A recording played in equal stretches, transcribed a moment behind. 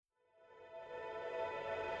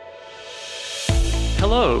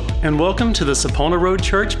Hello, and welcome to the Sapona Road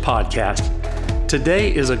Church podcast.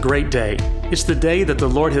 Today is a great day. It's the day that the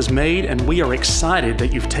Lord has made, and we are excited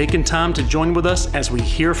that you've taken time to join with us as we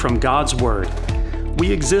hear from God's Word.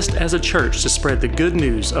 We exist as a church to spread the good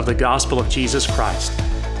news of the gospel of Jesus Christ.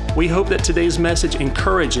 We hope that today's message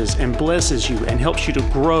encourages and blesses you and helps you to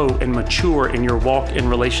grow and mature in your walk and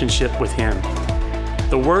relationship with Him.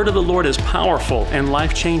 The word of the Lord is powerful and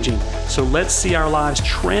life-changing, so let's see our lives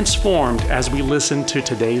transformed as we listen to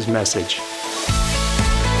today's message.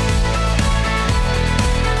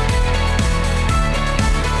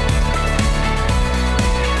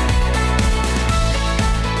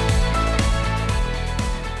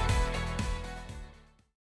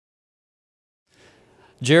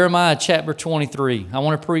 Jeremiah chapter 23. I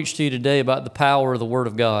want to preach to you today about the power of the Word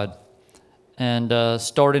of God. And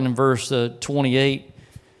starting in verse 28.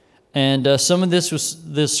 And some of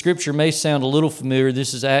this scripture may sound a little familiar.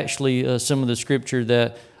 This is actually some of the scripture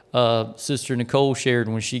that Sister Nicole shared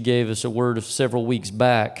when she gave us a word of several weeks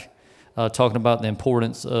back, talking about the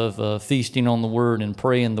importance of feasting on the Word and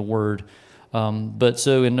praying the Word. But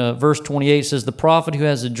so in verse 28 it says, "The prophet who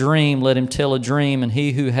has a dream, let him tell a dream, and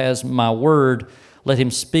he who has my word, let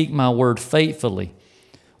him speak my word faithfully.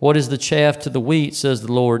 What is the chaff to the wheat, says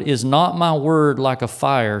the Lord? Is not my word like a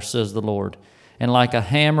fire, says the Lord, and like a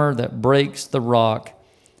hammer that breaks the rock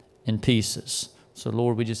in pieces?" So,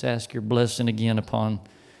 Lord, we just ask your blessing again upon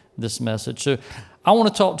this message. So I want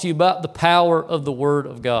to talk to you about the power of the Word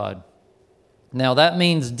of God. Now, that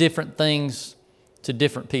means different things to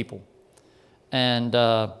different people. And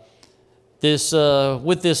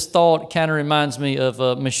with this thought, it kind of reminds me of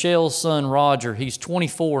Michelle's son, Roger. He's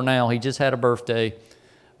 24 now. He just had a birthday.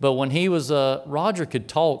 But when he was, Roger could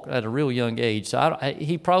talk at a real young age. So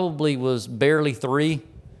he probably was barely 3.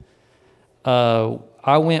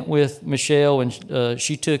 I went with Michelle, and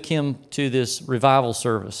she took him to this revival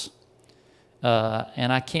service.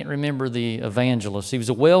 And I can't remember the evangelist. He was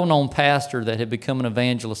a well-known pastor that had become an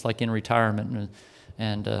evangelist, like in retirement.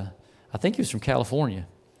 And I think he was from California.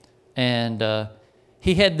 And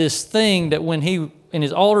he had this thing that when in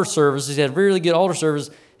his altar services, he had a really good altar service,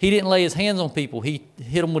 he didn't lay his hands on people. He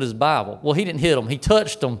hit them with his Bible. Well, he didn't hit them. He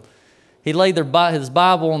touched them. He laid his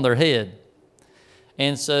Bible on their head.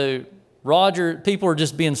 And so people are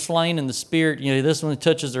just being slain in the spirit. You know, this one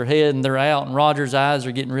touches their head and they're out, and Roger's eyes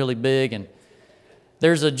are getting really big. And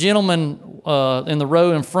there's a gentleman in the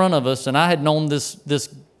row in front of us, and I had known this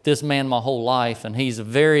man my whole life, and he's a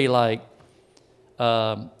very when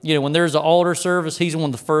there's an altar service, he's one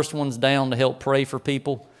of the first ones down to help pray for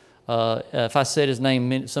people. If I said his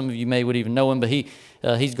name, some of you would even know him, but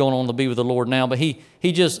he's going on to be with the Lord now. But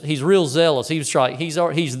he's real zealous. He's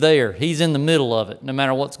there. He's in the middle of it, no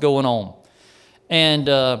matter what's going on. And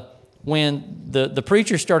when the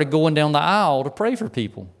preacher started going down the aisle to pray for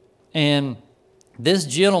people, and this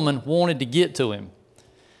gentleman wanted to get to him,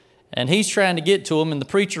 and he's trying to get to him, and the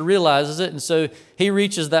preacher realizes it, and so he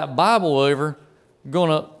reaches that Bible over,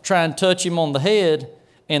 going to try and touch him on the head.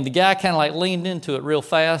 And the guy kind of leaned into it real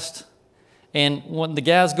fast. And when the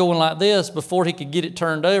guy's going like this, before he could get it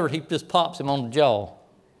turned over, he just pops him on the jaw.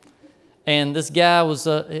 And this guy was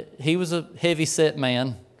a heavy-set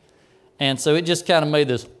man. And so it just kind of made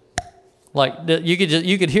this,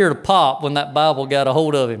 you could hear the pop when that Bible got a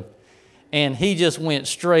hold of him. And he just went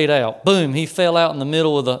straight out. Boom, he fell out in the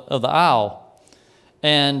middle of the aisle.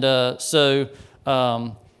 And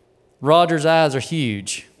Roger's eyes are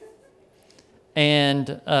huge.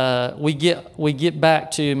 And we get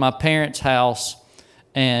back to my parents' house,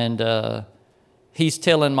 and he's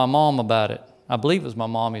telling my mom about it. I believe it was my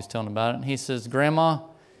mom he's telling about it. And he says, "Grandma,"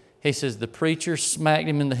 he says, "the preacher smacked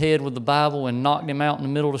him in the head with the Bible and knocked him out in the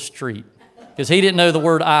middle of the street." Because he didn't know the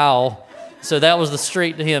word aisle, so that was the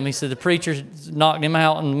street to him. He said the preacher knocked him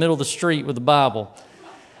out in the middle of the street with the Bible.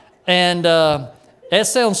 And that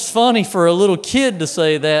sounds funny for a little kid to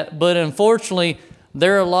say that, but unfortunately,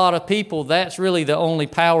 there are a lot of people, that's really the only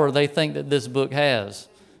power they think that this book has.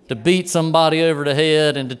 To beat somebody over the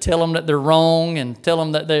head and to tell them that they're wrong and tell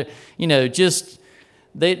them that they're,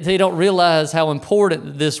 they don't realize how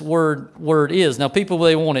important this word is. Now, people,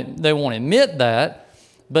 they won't admit that,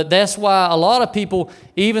 but that's why a lot of people,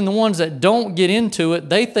 even the ones that don't get into it,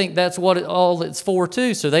 they think that's all it's for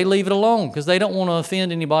too, so they leave it alone because they don't want to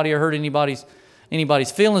offend anybody or hurt anybody's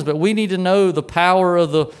feelings. But we need to know the power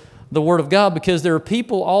of the Word of God, because there are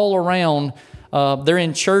people all around. They're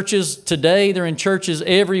in churches today. They're in churches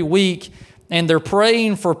every week, and they're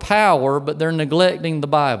praying for power, but they're neglecting the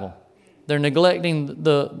Bible. They're neglecting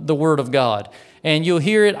the Word of God. And you'll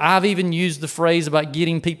hear it. I've even used the phrase about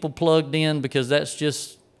getting people plugged in, because that's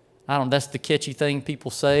just, I don't know, that's the catchy thing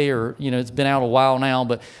people say, or, it's been out a while now,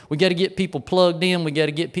 but we got to get people plugged in. We got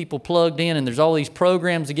to get people plugged in, and there's all these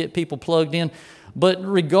programs to get people plugged in. But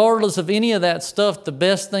regardless of any of that stuff, the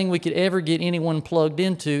best thing we could ever get anyone plugged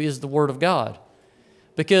into is the Word of God.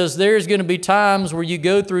 Because there's going to be times where you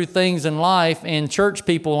go through things in life and church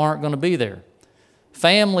people aren't going to be there.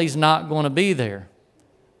 Family's not going to be there.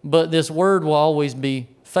 But this Word will always be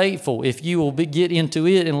faithful if you will get into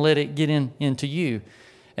it and let it get into you.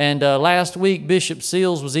 And last week, Bishop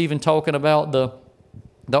Seals was even talking about the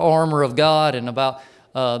armor of God and about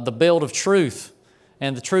the belt of truth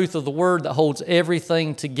and the truth of the Word that holds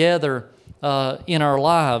everything together in our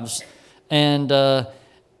lives. And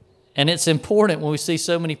it's important when we see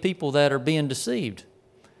so many people that are being deceived.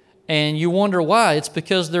 And you wonder why. It's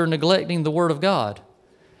because they're neglecting the Word of God.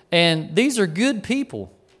 And these are good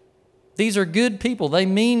people. These are good people. They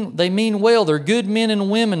mean well. They're good men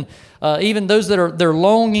and women. Even those they're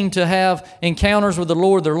longing to have encounters with the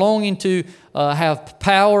Lord. They're longing to have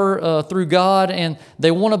power through God, and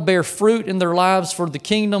they want to bear fruit in their lives for the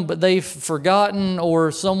kingdom, but they've forgotten,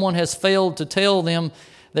 or someone has failed to tell them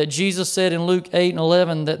that Jesus said in Luke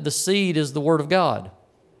 8:11 that the seed is the Word of God.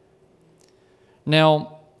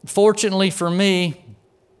 Now, fortunately for me,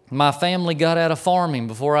 my family got out of farming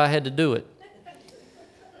before I had to do it.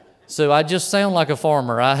 So I just sound like a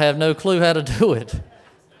farmer. I have no clue how to do it.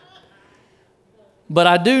 But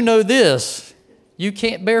I do know this: you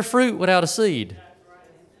can't bear fruit without a seed.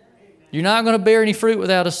 You're not going to bear any fruit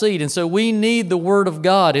without a seed. And so we need the Word of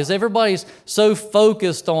God. As everybody's so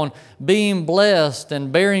focused on being blessed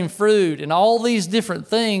and bearing fruit and all these different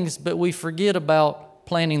things, but we forget about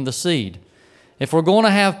planting the seed. If we're going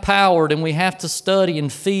to have power, then we have to study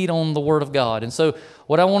and feed on the Word of God. And so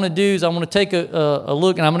what I want to do is I want to take a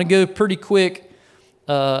look, and I'm going to go pretty quick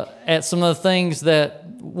at some of the things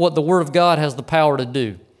what the Word of God has the power to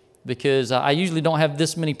do, because I usually don't have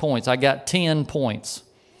this many points. I got 10 points.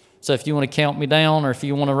 So if you want to count me down, or if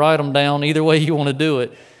you want to write them down, either way you want to do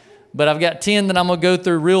it. But I've got 10 that I'm going to go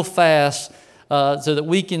through real fast so that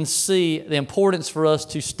we can see the importance for us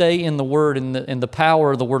to stay in the Word and the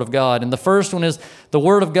power of the Word of God. And the first one is the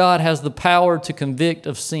Word of God has the power to convict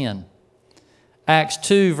of sin. Acts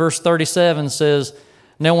 2 verse 37 says,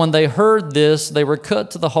 "Now when they heard this, they were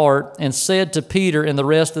cut to the heart and said to Peter and the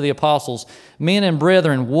rest of the apostles, 'Men and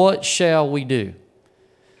brethren, what shall we do?'"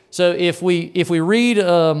 So if we read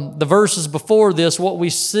the verses before this, what we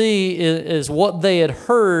see is what they had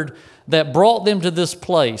heard that brought them to this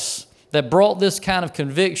place, that brought this kind of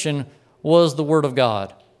conviction, was the Word of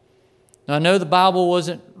God. Now, I know the Bible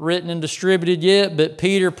wasn't written and distributed yet, but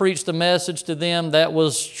Peter preached a message to them that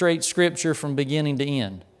was straight Scripture from beginning to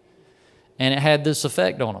end. And it had this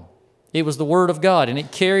effect on them. It was the Word of God, and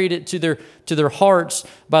it carried it to their hearts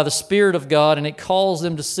by the Spirit of God, and it caused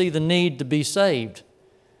them to see the need to be saved.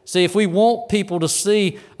 See, if we want people to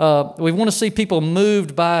see, we want to see people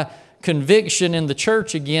moved by conviction in the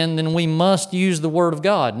church again, then we must use the Word of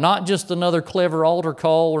God. Not just another clever altar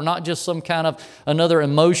call, or not just some kind of another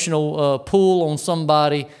emotional pull on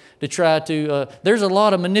somebody to try to, there's a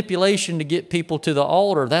lot of manipulation to get people to the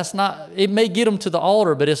altar. It may get them to the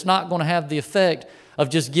altar, but it's not going to have the effect of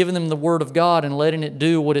just giving them the Word of God and letting it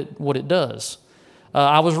do what it does.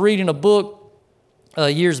 I was reading a book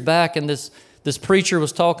years back, and this preacher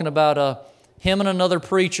was talking about him and another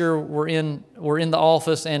preacher were in the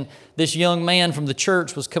office, and this young man from the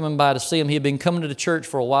church was coming by to see him. He had been coming to the church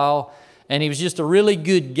for a while, and he was just a really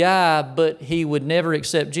good guy, but he would never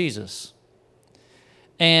accept Jesus.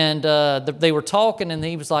 And they were talking, and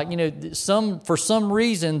he was like, for some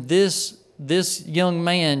reason, this young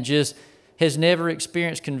man just has never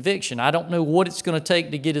experienced conviction. I don't know what it's going to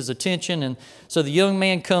take to get his attention. And so the young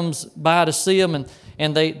man comes by to see him,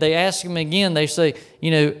 and they ask him again. They say,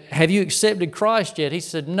 have you accepted Christ yet? He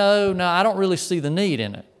said, no, I don't really see the need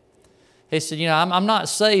in it. He said, I'm not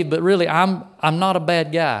saved, but really I'm not a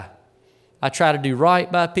bad guy. I try to do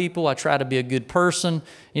right by people. I try to be a good person.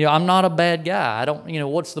 I'm not a bad guy. I don't,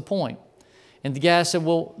 what's the point? And the guy said,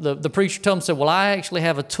 well, the preacher told him, well, I actually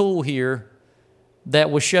have a tool here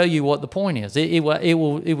that will show you what the point is. It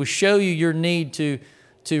will show you your need to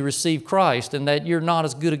receive Christ, and that you're not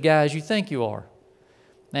as good a guy as you think you are.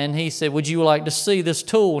 And he said, would you like to see this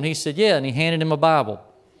tool? And he said, yeah, and he handed him a Bible.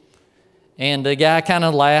 And the guy kind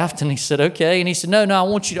of laughed, and he said, okay. And he said, no, I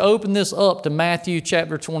want you to open this up to Matthew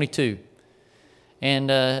chapter 22.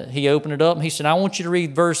 And he opened it up, and he said, I want you to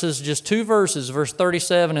read just 2 verses, verse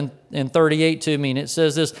 37 and 38 to me. And it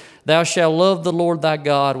says this, "Thou shalt love the Lord thy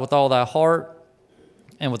God with all thy heart,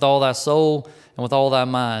 and with all thy soul, and with all thy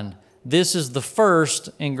mind. This is the first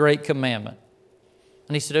and great commandment."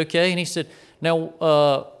 And he said, okay. And he said,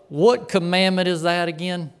 now, what commandment is that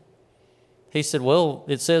again? He said, well,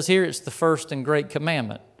 it says here it's the first and great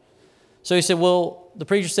commandment. So he said, well, the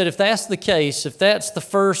preacher said, if that's the case, if that's the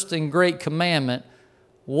first and great commandment,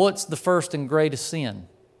 what's the first and greatest sin?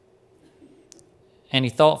 And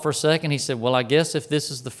he thought for a second. He said, well, I guess if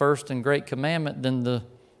this is the first and great commandment, then the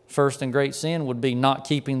first and great sin would be not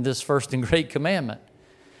keeping this first and great commandment.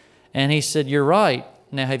 And he said, you're right.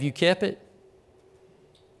 Now, have you kept it?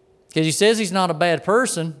 Because he says he's not a bad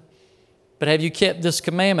person, but have you kept this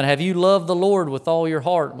commandment? Have you loved the Lord with all your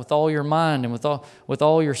heart, with all your mind, and with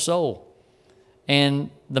all your soul? And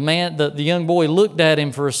the young boy looked at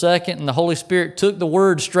him for a second, and the Holy Spirit took the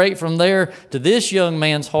word straight from there to this young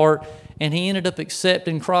man's heart, and he ended up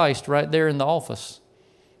accepting Christ right there in the office.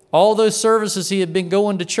 All those services he had been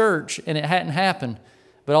going to church, and it hadn't happened,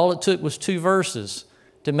 but all it took was 2 verses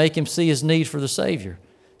to make him see his need for the Savior.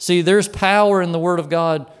 See, there's power in the Word of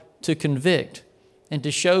God to convict and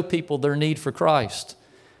to show people their need for Christ.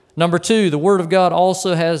 Number 2, the Word of God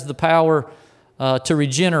also has the power to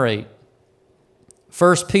regenerate.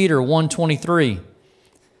 1 Peter 1:23,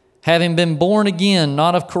 having been born again,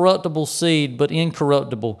 not of corruptible seed, but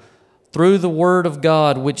incorruptible, through the Word of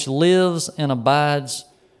God, which lives and abides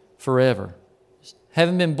forever.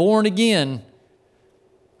 Having been born again,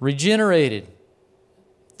 regenerated,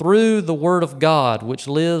 through the Word of God, which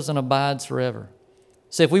lives and abides forever.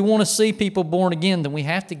 So if we want to see people born again, then we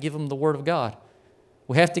have to give them the Word of God.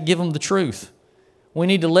 We have to give them the truth. We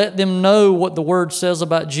need to let them know what the Word says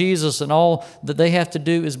about Jesus, and all that they have to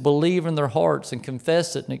do is believe in their hearts and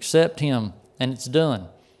confess it and accept Him, and it's done.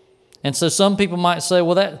 And so some people might say,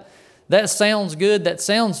 well, that sounds good.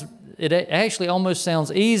 It actually almost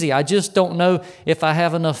sounds easy. I just don't know if I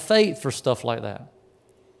have enough faith for stuff like that.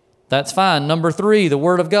 That's fine. Number 3, the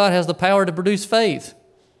Word of God has the power to produce faith.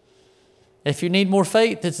 If you need more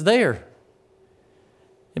faith, it's there.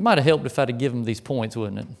 It might have helped if I'd have given them these points,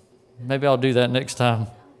 wouldn't it? Maybe I'll do that next time.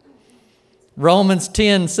 Romans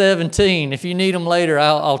 10:17. If you need them later,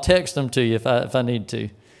 I'll text them to you if I need to.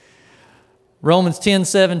 Romans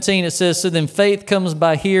 10:17, it says, so then faith comes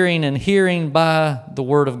by hearing, and hearing by the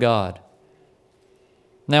Word of God.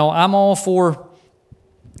 Now, I'm all for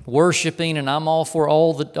worshiping, and I'm all for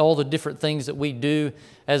all the different things that we do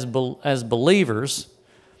as believers,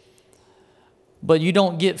 but you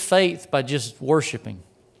don't get faith by just worshiping.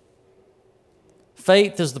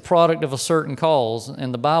 Faith is the product of a certain cause,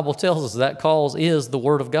 and the Bible tells us that cause is the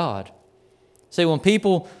Word of God. See, when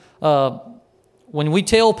we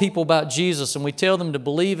tell people about Jesus and we tell them to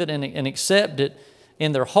believe it and accept it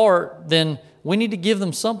in their heart, then we need to give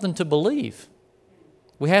them something to believe.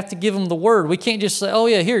 We have to give them the Word. We can't just say, oh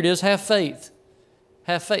yeah, here it is, have faith.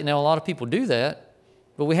 Have faith. Now, a lot of people do that,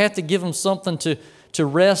 but we have to give them something to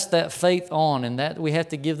rest that faith on, and that we have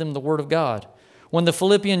to give them the Word of God. When the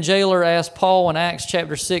Philippian jailer asked Paul in Acts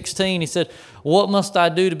chapter 16, he said, what must I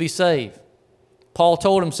do to be saved? Paul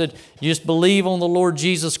told him, said, just believe on the Lord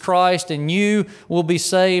Jesus Christ and you will be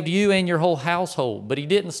saved, you and your whole household. But he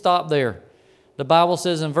didn't stop there. The Bible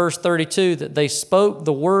says in verse 32 that they spoke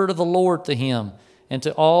the word of the Lord to him and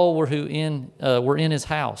to all were in his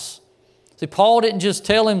house. See, Paul didn't just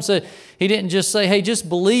tell him, he didn't just say, hey, just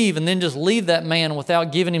believe, and then just leave that man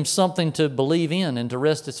without giving him something to believe in and to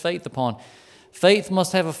rest his faith upon. Faith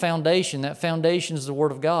must have a foundation. That foundation is the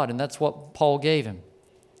Word of God, and that's what Paul gave him.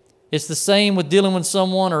 It's the same with dealing with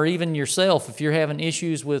someone or even yourself if you're having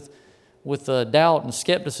issues with doubt and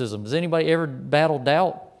skepticism. Does anybody ever battle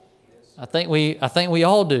doubt? I think we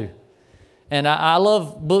all do. And I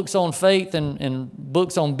love books on faith and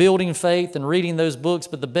books on building faith and reading those books,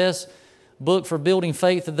 but the best book for building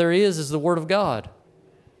faith that there is the Word of God.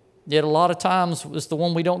 Yet a lot of times it's the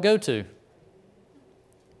one we don't go to.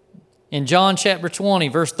 In John chapter 20,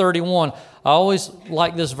 verse 31, I always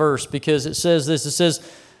like this verse because it says this. It says,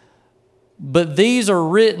 but these are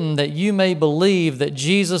written that you may believe that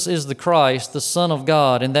Jesus is the Christ, the Son of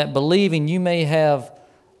God, and that believing you may have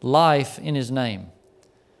life in His name.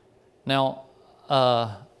 Now,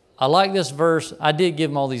 I like this verse. I did give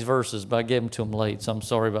them all these verses, but I gave them to them late, so I'm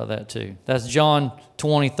sorry about that too. That's John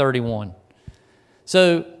 20:31.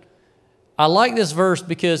 So I like this verse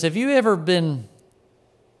because have you ever been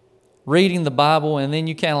reading the Bible and then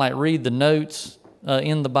you kind of like read the notes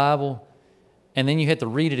in the Bible and then you have to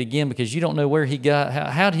read it again because you don't know where he got,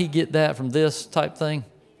 how did he get that from this type thing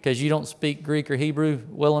because you don't speak Greek or Hebrew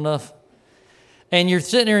well enough? And you're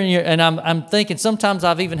sitting there and I'm thinking, sometimes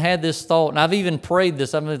I've even had this thought and I've even prayed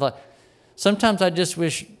this. I'm like, sometimes I just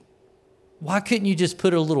wish, why couldn't you just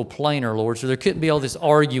put it a little plainer, Lord, so there couldn't be all this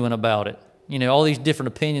arguing about it? You know, all these different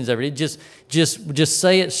opinions of it. Just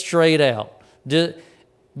say it straight out.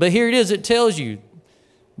 But here it is. It tells you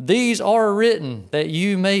These are written that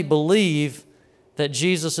you may believe that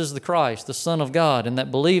Jesus is the Christ, the Son of God, and that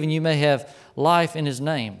believing you may have life in His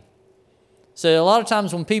name. So a lot of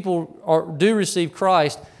times when people do receive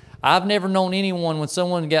Christ, I've never known anyone when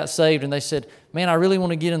someone got saved and they said, man, I really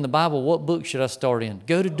want to get in the Bible. What book should I start in?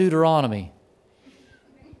 Go to Deuteronomy.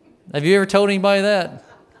 Have you ever told anybody that?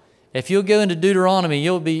 If you'll go into Deuteronomy,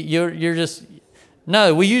 you're just,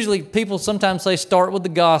 no, people sometimes say start with the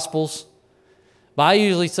Gospels, but I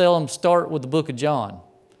usually tell them start with the book of John.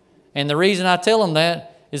 And the reason I tell them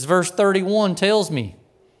that is verse 31 tells me,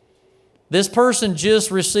 this person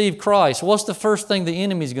just received Christ. What's the first thing the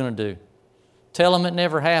enemy's going to do? Tell them it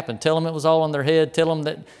never happened. Tell them it was all in their head. Tell them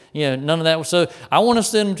that, none of that was. So I want to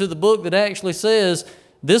send them to the book that actually says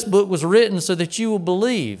this book was written so that you will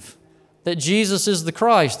believe that Jesus is the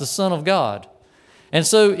Christ, the Son of God. And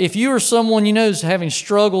so if you are someone is having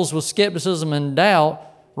struggles with skepticism and doubt,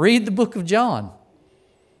 read the book of John.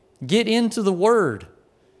 Get into the Word.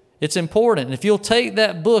 It's important. And if you'll take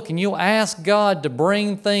that book and you'll ask God to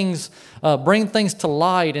bring things to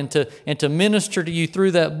light and to minister to you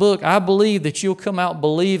through that book, I believe that you'll come out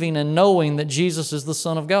believing and knowing that Jesus is the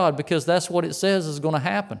Son of God, because that's what it says is going to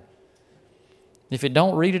happen. If you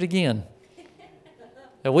don't, read it again.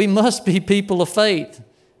 We must be people of faith.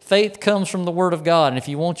 Faith comes from the Word of God. And if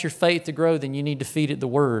you want your faith to grow, then you need to feed it the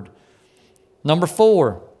Word. Number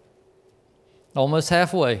 4, almost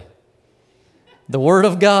halfway. The Word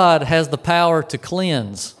of God has the power to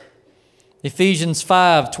cleanse. Ephesians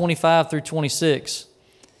 5:25 through 26.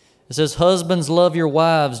 It says, husbands, love your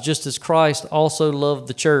wives just as Christ also loved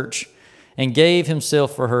the church and gave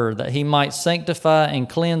Himself for her, that He might sanctify and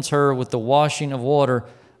cleanse her with the washing of water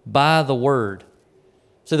by the Word.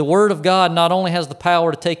 So the Word of God not only has the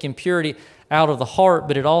power to take impurity out of the heart,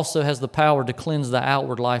 but it also has the power to cleanse the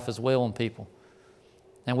outward life as well in people.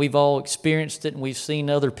 And we've all experienced it, and we've seen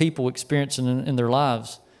other people experience it in their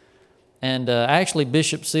lives. And actually,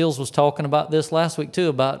 Bishop Seals was talking about this last week too,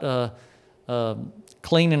 about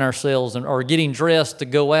cleaning ourselves or getting dressed to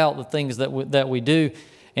go out, the things that we do.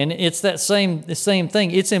 And it's the same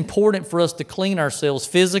thing. It's important for us to clean ourselves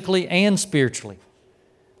physically and spiritually.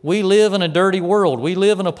 We live in a dirty world. We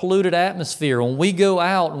live in a polluted atmosphere. When we go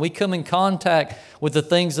out and we come in contact with the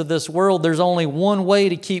things of this world, there's only one way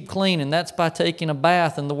to keep clean, and that's by taking a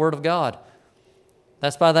bath in the Word of God.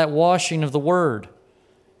 That's by that washing of the Word.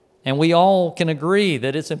 And we all can agree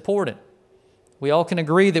that it's important. We all can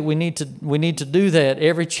agree that we need to do that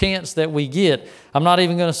every chance that we get. I'm not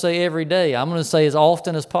even going to say every day. I'm going to say as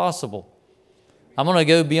often as possible. I'm going to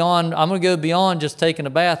go beyond just taking a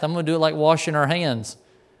bath. I'm going to do it like washing our hands.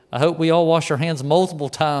 I hope we all wash our hands multiple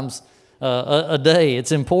times a day.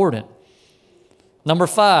 It's important. Number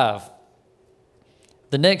 5,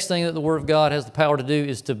 the next thing that the Word of God has the power to do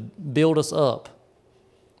is to build us up.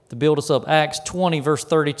 To build us up. Acts 20, verse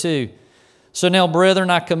 32. So now, brethren,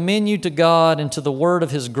 I commend you to God and to the word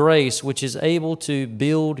of His grace, which is able to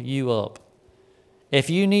build you up. If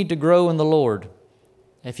you need to grow in the Lord,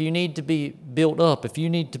 if you need to be built up, if you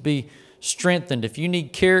need to be strengthened, if you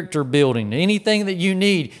need character building, anything that you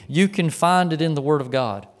need, you can find it in the Word of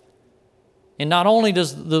God. And not only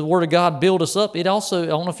does the Word of God build us up, it also, I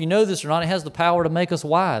don't know if you know this or not, it has the power to make us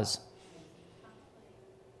wise.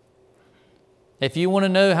 If you want to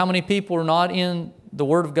know how many people are not in the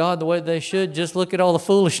Word of God the way they should, just look at all the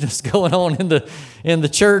foolishness going on in the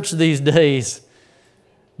church these days.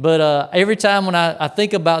 But every time when I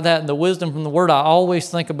think about that and the wisdom from the Word, I always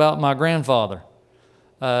think about my grandfather.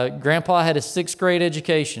 Grandpa had a 6th grade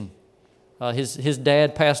education. His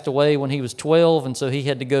dad passed away when he was 12, and so he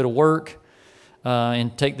had to go to work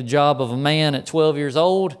and take the job of a man at 12 years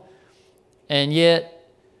old. And yet,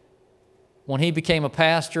 when he became a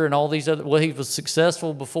pastor and all these other, well, he was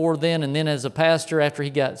successful before then, and then as a pastor, after he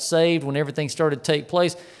got saved, when everything started to take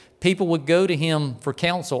place, people would go to him for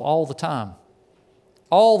counsel all the time.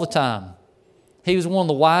 All the time. He was one of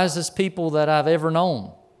the wisest people that I've ever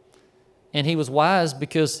known. And he was wise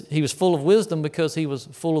because he was full of wisdom, because he was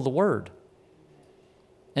full of the Word.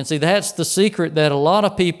 And see, that's the secret that a lot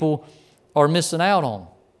of people are missing out on.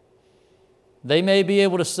 They may be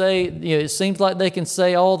able to say, it seems like they can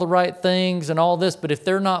say all the right things and all this, but if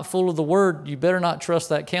they're not full of the Word, you better not trust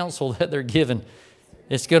that counsel that they're given.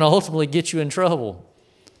 It's going to ultimately get you in trouble.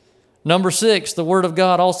 Number 6, the Word of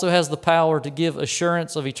God also has the power to give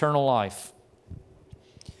assurance of eternal life.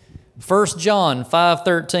 1 John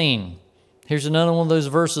 5:13. Here's another one of those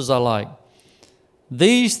verses I like.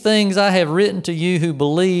 These things I have written to you who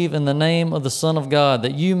believe in the name of the Son of God,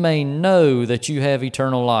 that you may know that you have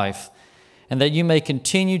eternal life, and that you may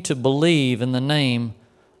continue to believe in the name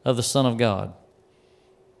of the Son of God.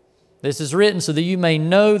 This is written so that you may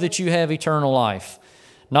know that you have eternal life.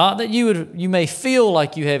 Not that you may feel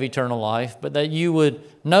like you have eternal life, but that you would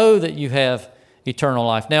know that you have eternal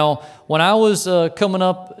life. Now, when I was coming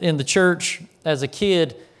up in the church as a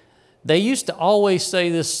kid, they used to always say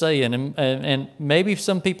this saying, and maybe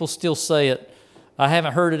some people still say it. I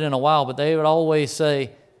haven't heard it in a while, but they would always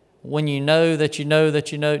say, when you know that you know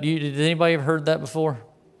that you know. Did anybody ever heard that before?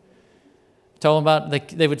 Talking about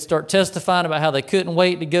they would start testifying about how they couldn't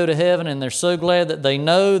wait to go to heaven, and they're so glad that they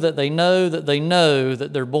know that they know that they know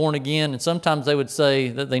that they're born again. And sometimes they would say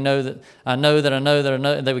that they know that I know that I know that I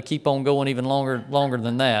know, and they would keep on going even longer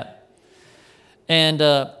than that. And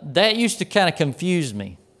that used to kind of confuse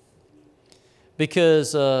me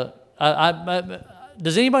because does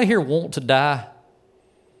anybody here want to die?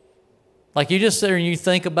 Like you just sit there and you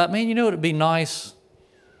think about, man, you know what would be nice?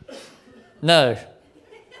 No.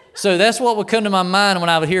 So that's what would come to my mind when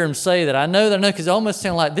I would hear him say that. I know because it almost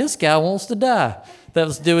sounded like this guy wants to die that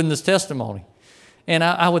was doing this testimony. And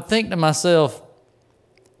I would think to myself,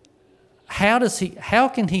 how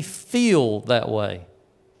can he feel that way?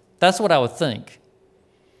 That's what I would think.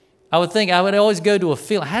 I would always go to a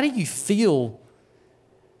feeling. How do you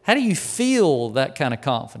feel that kind of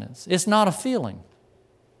confidence? It's not a feeling.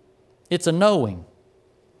 It's a knowing.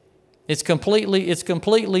 It's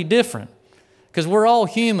completely different. Because we're all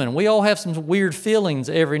human. We all have some weird feelings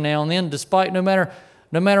every now and then, despite no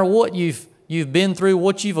matter what you've been through,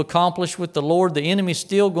 what you've accomplished with the Lord, the enemy's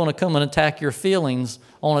still going to come and attack your feelings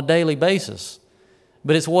on a daily basis.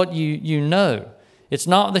 But it's what you know. It's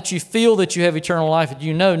not that you feel that you have eternal life, that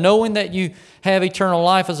you know. Knowing that you have eternal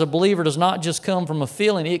life as a believer does not just come from a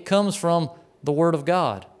feeling. It comes from the Word of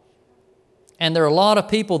God. And there are a lot of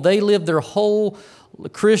people, they live their whole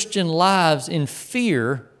Christian lives in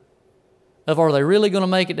fear of, are they really going to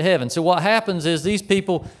make it to heaven? So what happens is these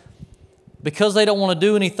people, because they don't want to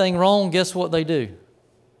do anything wrong, guess what they do?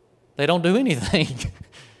 They don't do anything.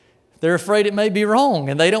 They're afraid it may be wrong,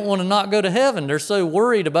 and they don't want to not go to heaven. They're so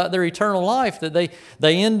worried about their eternal life that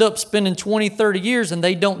they end up spending 20, 30 years, and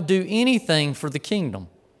they don't do anything for the kingdom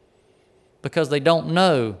because they don't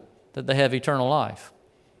know that they have eternal life.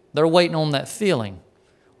 They're waiting on that feeling.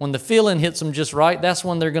 When the feeling hits them just right, that's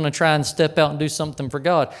when they're going to try and step out and do something for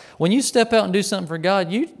God. When you step out and do something for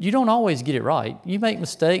God, you don't always get it right. You make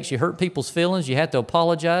mistakes. You hurt people's feelings. You have to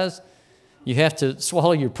apologize. You have to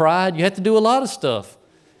swallow your pride. You have to do a lot of stuff.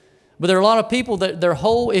 But there are a lot of people that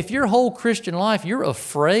if your whole Christian life, you're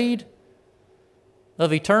afraid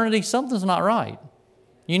of eternity, something's not right.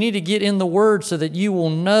 You need to get in the Word so that you will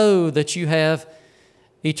know that you have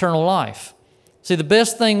eternal life. See, the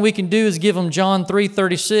best thing we can do is give them John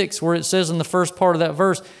 3:36, where it says in the first part of that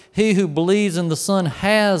verse, he who believes in the Son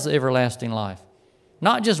has everlasting life.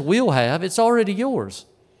 Not just will have, it's already yours.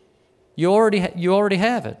 You already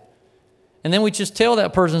have it. And then we just tell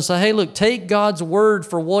that person, say, hey, look, take God's word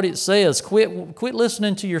for what it says. Quit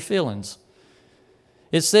listening to your feelings.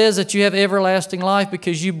 It says that you have everlasting life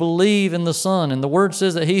because you believe in the Son. And the Word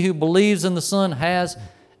says that he who believes in the Son has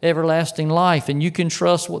everlasting life. And you can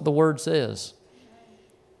trust what the Word says.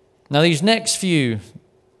 Now, these next few,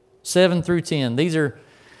 7 through 10, these are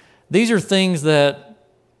things that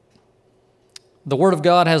the Word of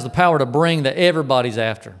God has the power to bring that everybody's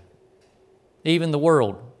after, even the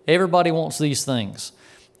world. Everybody wants these things.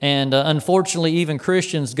 And unfortunately, even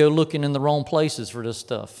Christians go looking in the wrong places for this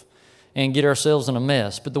stuff and get ourselves in a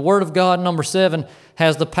mess. But the Word of God, number 7,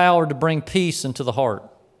 has the power to bring peace into the heart.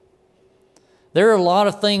 There are a lot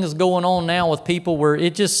of things going on now with people where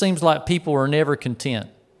it just seems like people are never content.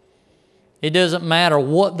 It doesn't matter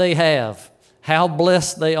what they have, how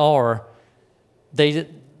blessed they are.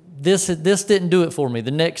 This didn't do it for me. The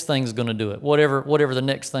next thing's going to do it, whatever the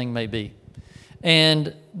next thing may be.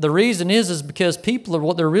 And the reason is because people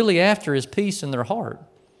what they're really after is peace in their heart.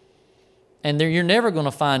 And you're never going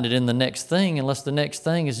to find it in the next thing unless the next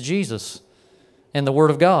thing is Jesus and the Word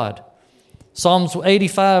of God. Psalms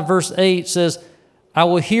 85 verse 8 says, I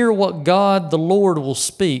will hear what God the Lord will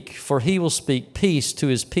speak, for he will speak peace to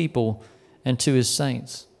his people and to his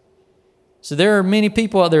saints. So there are many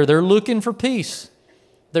people out there, they're looking for peace.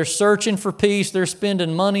 They're searching for peace. They're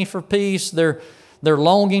spending money for peace. They're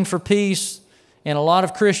longing for peace. And a lot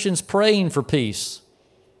of Christians praying for peace,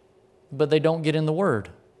 but they don't get in the Word.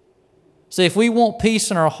 See, if we want peace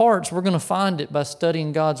in our hearts, we're going to find it by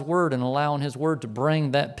studying God's Word and allowing His Word to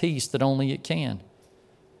bring that peace that only it can.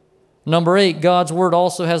 Number 8, God's Word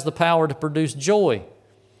also has the power to produce joy.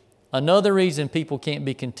 Another reason people can't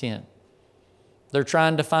be content. They're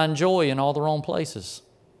trying to find joy in all the wrong places.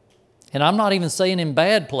 And I'm not even saying in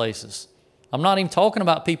bad places. I'm not even talking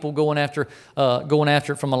about people going after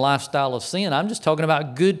it from a lifestyle of sin. I'm just talking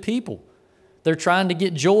about good people. They're trying to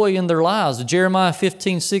get joy in their lives. Jeremiah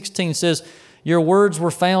 15:16 says, your words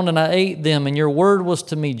were found and I ate them, and your word was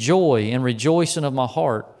to me joy and rejoicing of my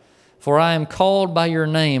heart. For I am called by your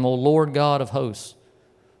name, O Lord God of hosts.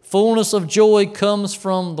 Fullness of joy comes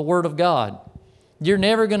from the Word of God. You're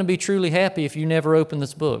never going to be truly happy if you never open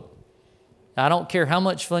this book. I don't care how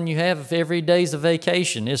much fun you have, if every day's a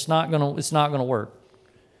vacation, it's not going to work.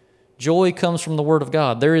 Joy comes from the Word of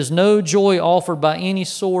God. There is no joy offered by any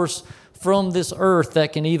source from this earth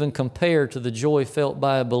that can even compare to the joy felt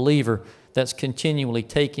by a believer that's continually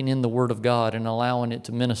taking in the Word of God and allowing it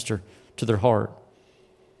to minister to their heart.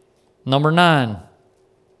 Number 9.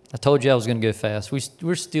 I told you I was going to go fast. We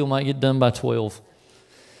still might get done by 12.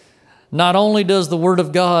 Not only does the Word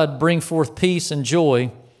of God bring forth peace and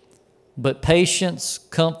joy, but patience,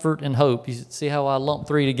 comfort, and hope. You see how I lumped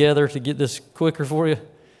 3 together to get this quicker for you?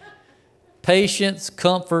 Patience,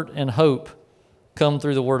 comfort, and hope come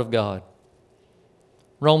through the Word of God.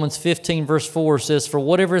 Romans 15 verse 4 says, for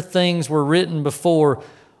whatever things were written before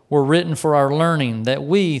were written for our learning, that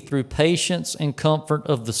we, through patience and comfort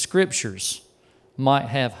of the Scriptures, might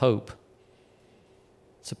have hope.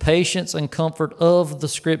 So patience and comfort of the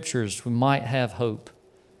Scriptures, we might have hope.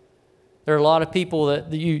 There are a lot of people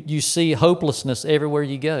that you see hopelessness everywhere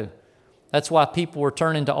you go. That's why people are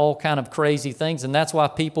turning to all kind of crazy things, and that's why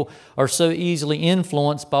people are so easily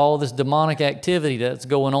influenced by all this demonic activity that's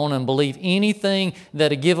going on and believe anything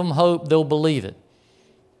that'll give them hope, they'll believe it.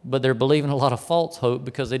 But they're believing a lot of false hope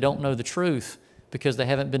because they don't know the truth, because they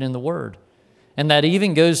haven't been in the Word. And that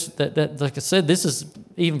even goes, that like I said, this is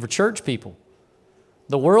even for church people.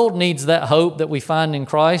 The world needs that hope that we find in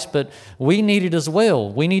Christ, but we need it as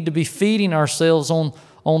well. We need to be feeding ourselves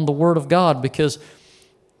on the Word of God, because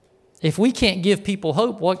if we can't give people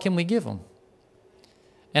hope, what can we give them?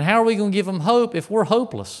 And how are we going to give them hope if we're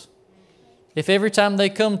hopeless? If every time they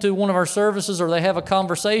come to one of our services or they have a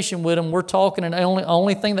conversation with them, we're talking and the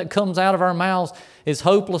only thing that comes out of our mouths is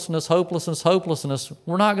hopelessness, hopelessness, hopelessness,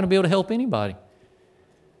 we're not going to be able to help anybody.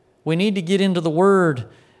 We need to get into the Word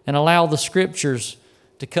and allow the Scriptures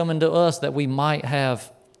to come into us that we might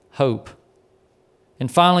have hope.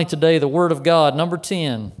 And finally today, the Word of God, number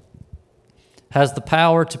 10, has the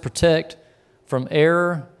power to protect from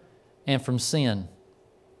error and from sin.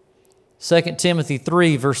 2 Timothy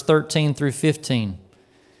 3, verse 13 through 15.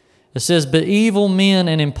 It says, but evil men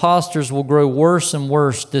and impostors will grow worse and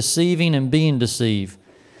worse, deceiving and being deceived.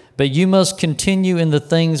 But you must continue in the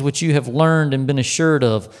things which you have learned and been assured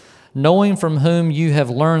of, knowing from whom you have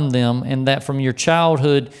learned them, and that from your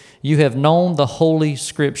childhood you have known the Holy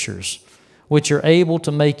Scriptures, which are able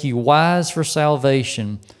to make you wise for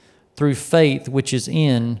salvation through faith which is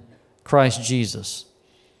in Christ Jesus.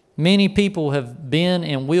 Many people have been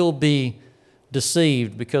and will be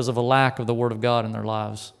deceived because of a lack of the Word of God in their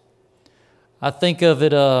lives. I think of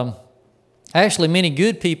it, actually many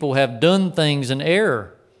good people have done things in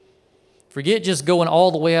error. Forget just going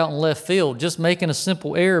all the way out in left field, just making a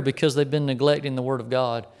simple error because they've been neglecting the Word of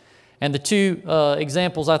God. And the 2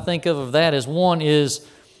 examples I think of that is, one is,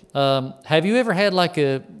 have you ever had like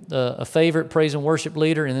a favorite praise and worship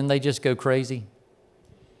leader and then they just go crazy?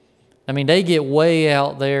 I mean, they get way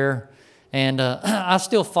out there. And I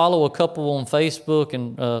still follow a couple on Facebook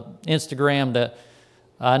and Instagram that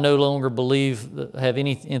I no longer believe have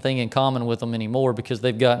anything in common with them anymore because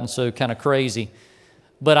they've gotten so kind of crazy.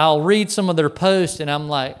 But I'll read some of their posts and I'm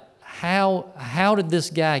like, how did this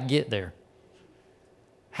guy get there?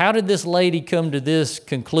 How did this lady come to this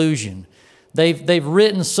conclusion? They've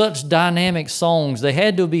written such dynamic songs. They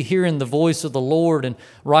had to be hearing the voice of the Lord and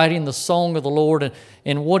writing the song of the Lord.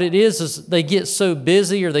 And what it is they get so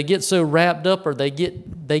busy, or they get so wrapped up, or they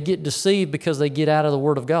get deceived because they get out of the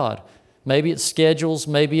Word of God. Maybe it's schedules,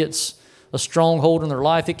 maybe it's a stronghold in their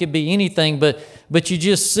life. It could be anything, but you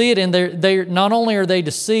just see it, and they're not only are they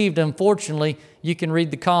deceived, unfortunately, you can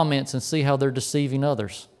read the comments and see how they're deceiving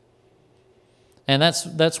others. And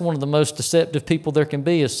that's one of the most deceptive people there can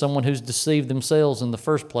be, is someone who's deceived themselves in the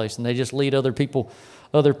first place, and they just lead other people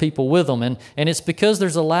with them. And it's because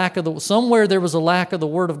there's a lack of somewhere there was a lack of the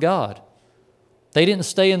Word of God. They didn't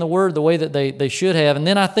stay in the Word the way that they should have. And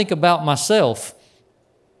then I think about myself.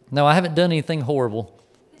 No, I haven't done anything horrible.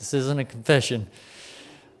 This isn't a confession.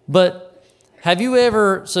 But have you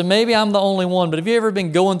ever, so maybe I'm the only one, but have you ever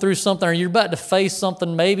been going through something, or you're about to face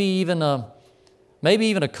something, maybe even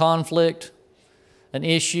a conflict, an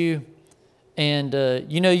issue, and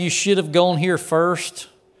you should have gone here first,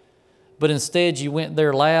 but instead you went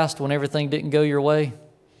there last when everything didn't go your way?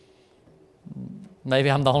 Maybe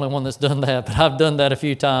I'm the only one that's done that, but I've done that a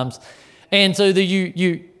few times. And so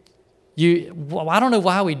well, I don't know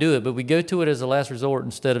why we do it, but we go to it as a last resort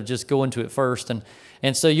instead of just going to it first.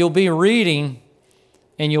 And so you'll be reading,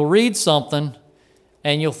 and you'll read something,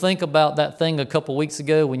 and you'll think about that thing a couple weeks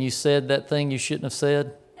ago when you said that thing you shouldn't have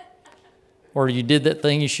said, or you did that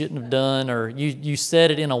thing you shouldn't have done, or you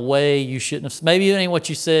said it in a way you shouldn't have. Maybe it ain't what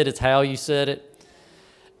you said, it's how you said it.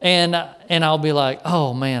 And I'll be like,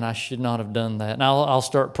 oh man, I should not have done that. And I'll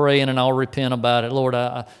start praying and I'll repent about it. Lord,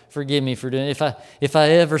 forgive me for doing it. If I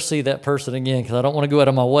ever see that person again, because I don't want to go out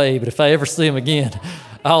of my way, but if I ever see him again,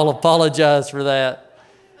 I'll apologize for that.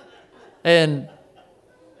 And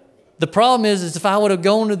the problem is if I would have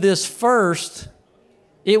gone to this first,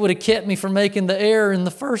 it would have kept me from making the error in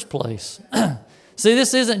the first place. See,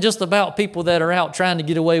 this isn't just about people that are out trying to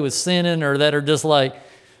get away with sinning, or that are just like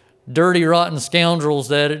dirty, rotten scoundrels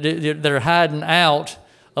that are hiding out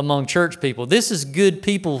among church people. This is good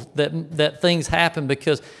people that things happen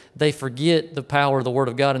because they forget the power of the Word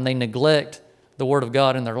of God and they neglect the Word of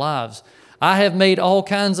God in their lives. I have made all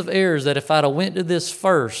kinds of errors that if I'd have went to this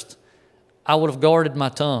first, I would have guarded my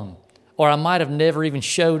tongue, or I might have never even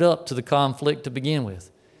showed up to the conflict to begin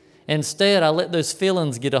with. Instead, I let those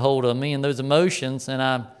feelings get a hold of me and those emotions, and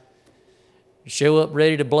I show up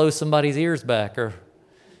ready to blow somebody's ears back. Or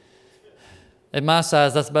at my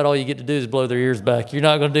size, that's about all you get to do is blow their ears back. You're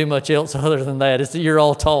not going to do much else other than that. You're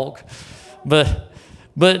all talk. But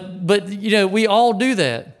we all do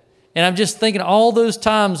that. And I'm just thinking all those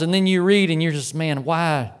times, and then you read and you're just, man,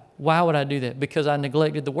 why would I do that? Because I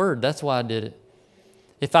neglected the Word. That's why I did it.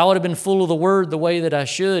 If I would have been full of the Word the way that I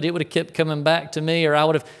should, it would have kept coming back to me, or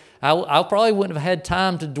I probably wouldn't have had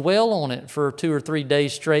time to dwell on it for 2 or 3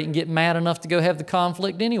 days straight and get mad enough to go have the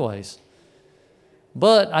conflict anyways.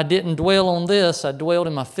 But I didn't dwell on this. I dwelled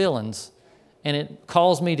in my feelings, and it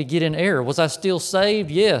caused me to get in error. Was I still saved?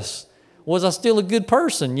 Yes. Was I still a good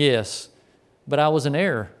person? Yes. But I was in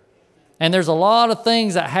error. And there's a lot of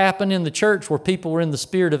things that happen in the church where people were in the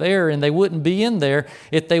spirit of error, and they wouldn't be in there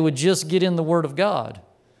if they would just get in the Word of God.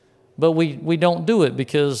 But we don't do it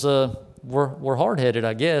because we're hard-headed,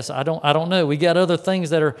 I guess. I don't know. We got other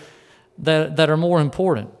things that are more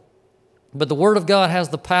important. But the Word of God has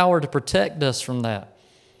the power to protect us from that.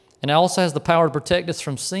 And it also has the power to protect us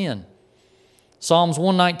from sin. Psalms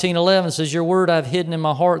 119:11 says, your word I've hidden in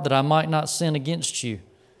my heart that I might not sin against you.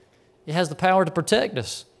 It has the power to protect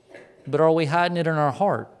us. But are we hiding it in our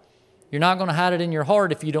heart? You're not going to hide it in your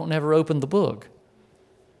heart if you don't never open the book.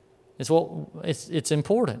 It's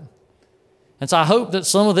important. And so I hope that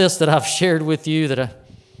some of this that I've shared with you,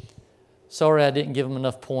 sorry I didn't give them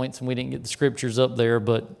enough points and we didn't get the scriptures up there,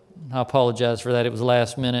 but I apologize for that. It was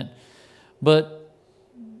last minute. But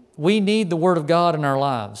we need the Word of God in our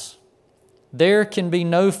lives. There can be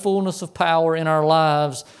no fullness of power in our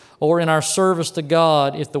lives or in our service to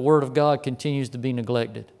God if the Word of God continues to be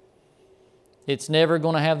neglected. It's never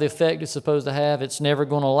going to have the effect it's supposed to have. It's never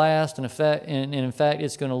going to last. And in fact,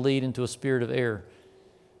 it's going to lead into a spirit of error.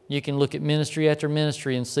 You can look at ministry after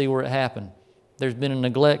ministry and see where it happened. There's been a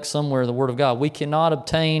neglect somewhere of the Word of God. We cannot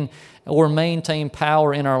obtain or maintain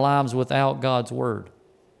power in our lives without God's Word.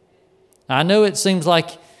 I know it seems like,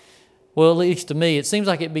 well, at least to me, it seems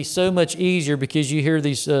like it'd be so much easier because you hear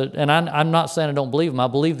these, and I'm not saying I don't believe them. I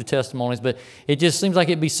believe the testimonies, but it just seems like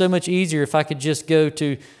it'd be so much easier if I could just go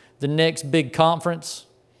to the next big conference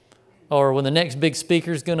or when the next big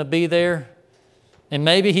speaker is going to be there. And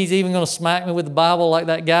maybe he's even going to smack me with the Bible like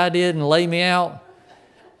that guy did and lay me out.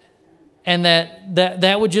 And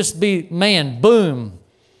that would just be, man, boom.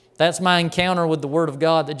 That's my encounter with the Word of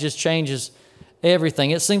God that just changes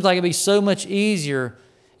everything. It seems like it'd be so much easier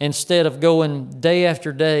instead of going day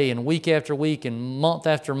after day and week after week and month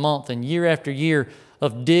after month and year after year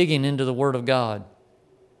of digging into the Word of God.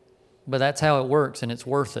 But that's how it works, and it's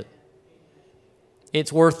worth it.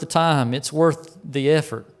 It's worth the time. It's worth the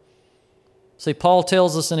effort. See, Paul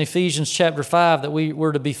tells us in Ephesians chapter 5 that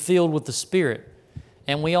we're to be filled with the Spirit.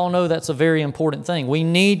 And we all know that's a very important thing. We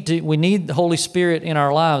need the Holy Spirit in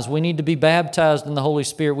our lives. We need to be baptized in the Holy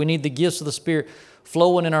Spirit. We need the gifts of the Spirit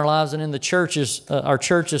flowing in our lives and in the churches, our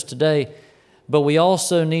churches today. But we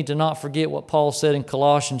also need to not forget what Paul said in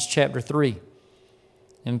Colossians chapter 3.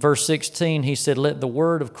 In verse 16, he said, let the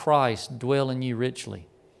word of Christ dwell in you richly.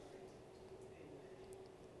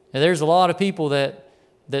 And there's a lot of people that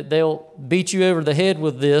they'll beat you over the head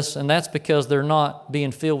with this, and that's because they're not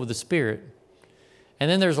being filled with the Spirit. And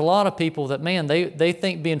then there's a lot of people that, man, they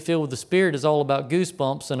think being filled with the Spirit is all about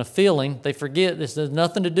goosebumps and a feeling. They forget this has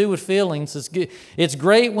nothing to do with feelings. It's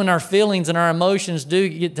great when our feelings and our emotions do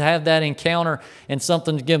get to have that encounter and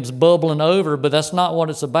something gets bubbling over, but that's not what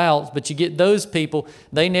it's about. But you get those people,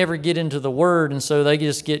 they never get into the Word, and so they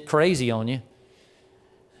just get crazy on you,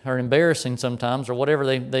 or embarrassing sometimes, or whatever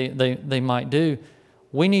they might do.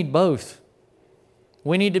 We need both.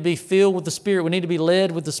 We need to be filled with the Spirit. We need to be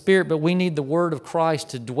led with the Spirit, but we need the Word of Christ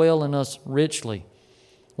to dwell in us richly.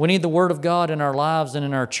 We need the Word of God in our lives and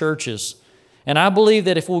in our churches. And I believe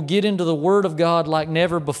that if we'll get into the Word of God like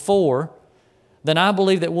never before, then I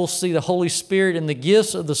believe that we'll see the Holy Spirit and the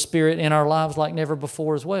gifts of the Spirit in our lives like never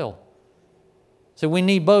before as well. So we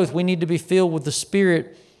need both. We need to be filled with the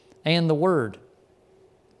Spirit and the Word.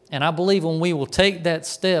 And I believe when we will take that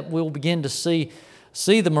step, we'll begin to see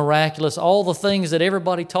the miraculous, all the things that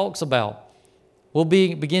everybody talks about. We'll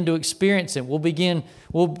begin to experience it. We'll begin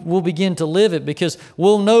to live it, because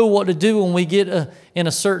we'll know what to do when we get in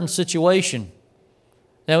a certain situation.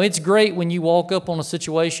 Now, it's great when you walk up on a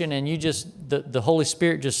situation and the Holy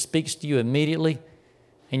Spirit just speaks to you immediately,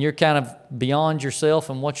 and you're kind of beyond yourself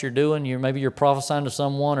and what you're doing. Maybe you're prophesying to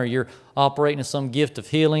someone, or you're operating in some gift of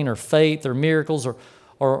healing or faith or miracles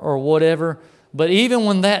or whatever. But even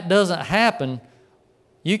when that doesn't happen,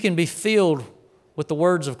 you can be filled with the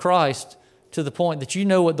words of Christ to the point that you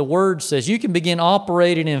know what the Word says. You can begin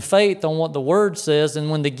operating in faith on what the Word says,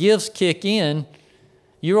 and when the gifts kick in,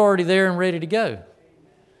 you're already there and ready to go.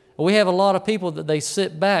 We have a lot of people that they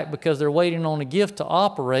sit back because they're waiting on a gift to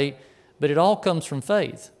operate, but it all comes from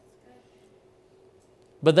faith.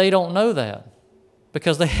 But they don't know that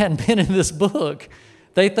because they hadn't been in this book.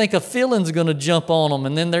 They think a feeling's going to jump on them,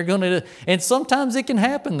 and then they're going to, and sometimes it can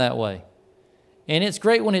happen that way. And it's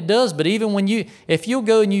great when it does, but even if you'll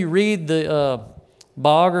go and you read the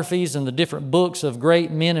biographies and the different books of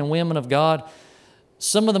great men and women of God,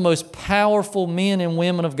 some of the most powerful men and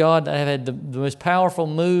women of God that have had the most powerful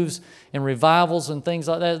moves and revivals and things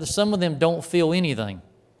like that, some of them don't feel anything.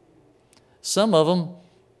 Some of them,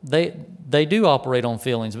 they do operate on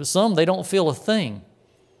feelings, but some, they don't feel a thing.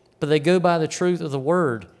 But they go by the truth of the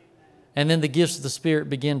Word, and then the gifts of the Spirit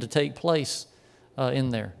begin to take place in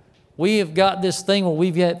there. We have got this thing where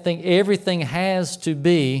we've got to think everything has to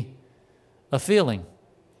be a feeling.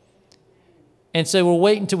 And so we're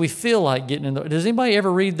waiting until we feel like getting in there. Does anybody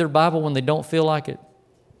ever read their Bible when they don't feel like it?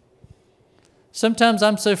 Sometimes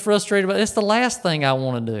I'm so frustrated about it. It's the last thing I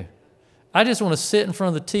want to do. I just want to sit in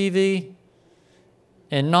front of the TV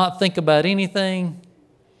and not think about anything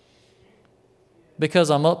because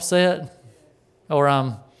I'm upset, or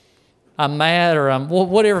I'm mad, or I'm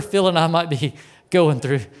whatever feeling I might be going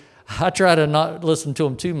through. I try to not listen to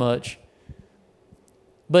them too much.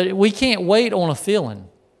 But we can't wait on a feeling.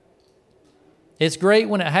 It's great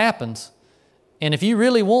when it happens. And if you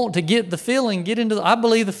really want to get the feeling, I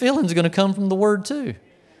believe the feeling's going to come from the Word too.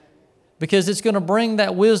 Because it's going to bring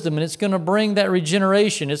that wisdom, and it's going to bring that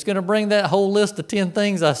regeneration. It's going to bring that whole list of 10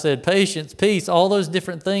 things I said, patience, peace, all those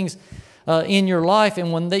different things in your life.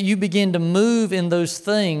 And when you begin to move in those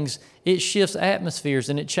things, it shifts atmospheres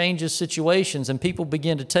and it changes situations, and people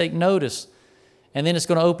begin to take notice. And then it's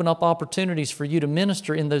going to open up opportunities for you to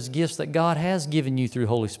minister in those gifts that God has given you through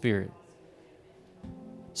Holy Spirit.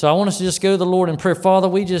 So I want us to just go to the Lord in prayer. Father,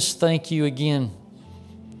 we just thank you again.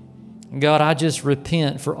 God, I just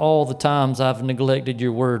repent for all the times I've neglected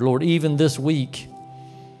your word. Lord, even this week,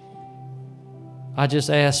 I just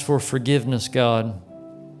ask for forgiveness, God.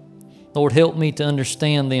 Lord, help me to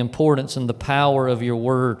understand the importance and the power of your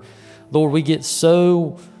word. Lord, we get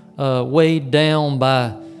so weighed down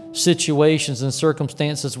by situations and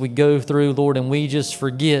circumstances we go through, Lord, and we just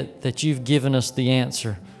forget that you've given us the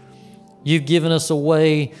answer. You've given us a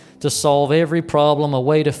way to solve every problem, a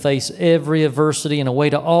way to face every adversity, and a way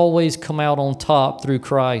to always come out on top through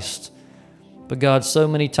Christ. But God, so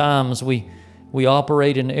many times we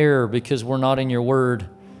operate in error because we're not in your word.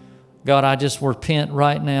 God, I just repent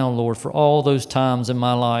right now, Lord, for all those times in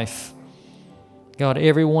my life. God,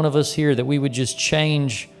 every one of us here, that we would just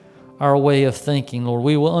change our way of thinking, Lord.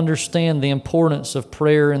 We will understand the importance of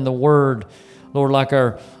prayer and the word, Lord,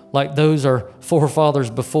 like those our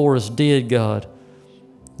forefathers before us did, God.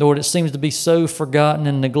 Lord, it seems to be so forgotten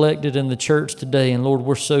and neglected in the church today, and Lord,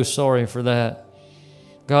 we're so sorry for that.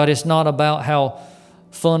 God, it's not about how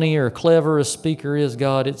funny or clever a speaker is,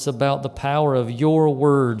 God. It's about the power of your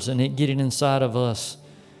words and it getting inside of us.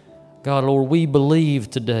 God, Lord, we believe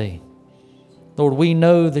today. Lord, we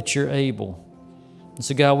know that you're able. And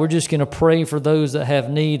so, God, we're just going to pray for those that have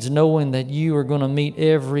needs, knowing that you are going to meet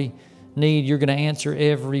every need. You're going to answer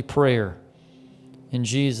every prayer. In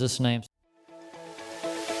Jesus' name.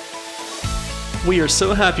 We are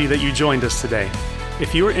so happy that you joined us today.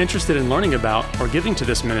 If you are interested in learning about or giving to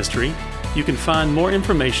this ministry, you can find more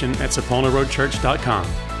information at saponaroadchurch.com.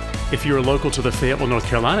 If you are local to the Fayetteville, North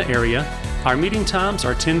Carolina area, our meeting times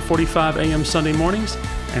are 10:45 a.m. Sunday mornings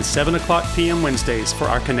and 7 o'clock p.m. Wednesdays for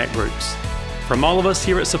our Connect groups. From all of us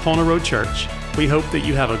here at Sapona Road Church, we hope that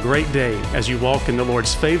you have a great day as you walk in the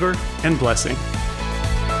Lord's favor and blessing.